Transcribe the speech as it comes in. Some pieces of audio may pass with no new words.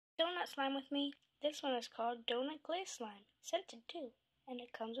Donut slime with me. This one is called Donut Glaze Slime, scented too, and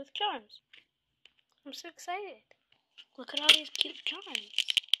it comes with charms. I'm so excited. Look at all these cute charms.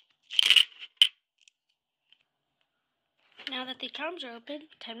 Now that the charms are open,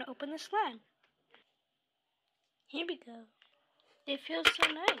 time to open the slime. Here we go. It feels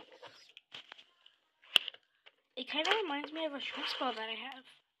so nice. It kind of reminds me of a stress ball that I have.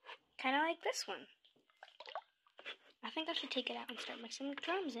 Kind of like this one. I think I should take it out and start mixing the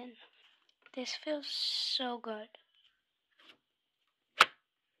charms in. This feels so good.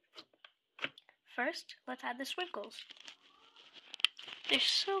 First, let's add the sprinkles. They're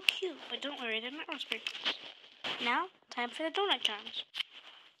so cute, but don't worry, they're not real sprinkles. Now, time for the donut charms.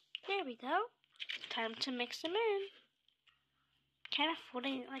 There we go. Time to mix them in. Kind of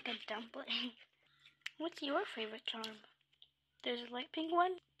folding it like a dumpling. What's your favorite charm? There's a light pink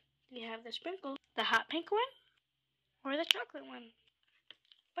one. You have the sprinkles. The hot pink one? Or the chocolate one?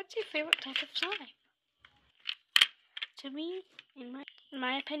 What's your favorite type of slime? To me, in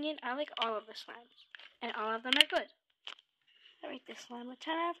my opinion, I like all of the slimes. And all of them are good. I rate this slime a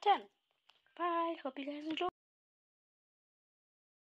 10 out of 10. Bye. Hope you guys enjoy.